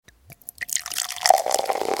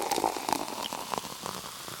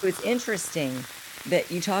So it's interesting that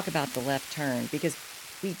you talk about the left turn because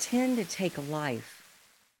we tend to take life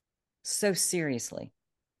so seriously.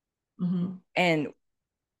 Hmm. And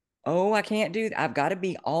oh, I can't do that. I've got to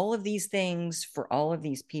be all of these things for all of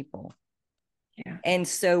these people. Yeah, And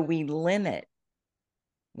so we limit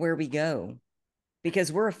where we go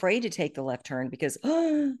because we're afraid to take the left turn because,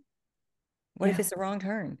 oh, what if yeah, it's the wrong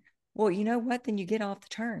turn? Well, you know what? Then you get off the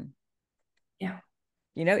turn. yeah.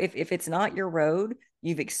 If it's not your road,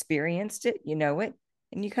 you've experienced it, you know it,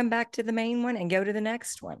 and you come back to the main one and go to the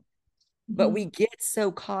next one. But Hmm. we get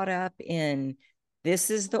so caught up in this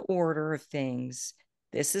is the order of things.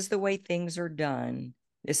 This is the way things are done.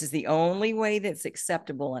 This is the only way that's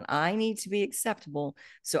acceptable, and I need to be acceptable.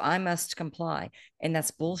 So I must comply. And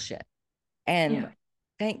that's bullshit. And Yeah,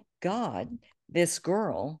 thank God this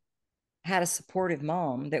girl had a supportive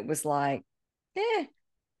mom that was like, try it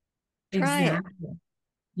exactly.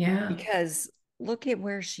 Yeah. because look at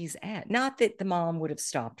where she's at. Not that the mom would have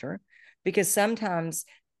stopped her, because sometimes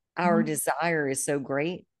our Mhm. desire is so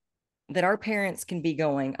great that our parents can be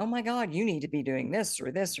going, oh my God, you need to be doing this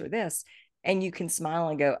or this or this. And you can smile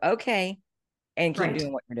and go, okay, and keep Right.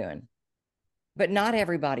 doing what you're doing. But not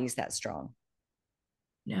everybody's that strong.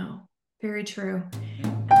 No, very true.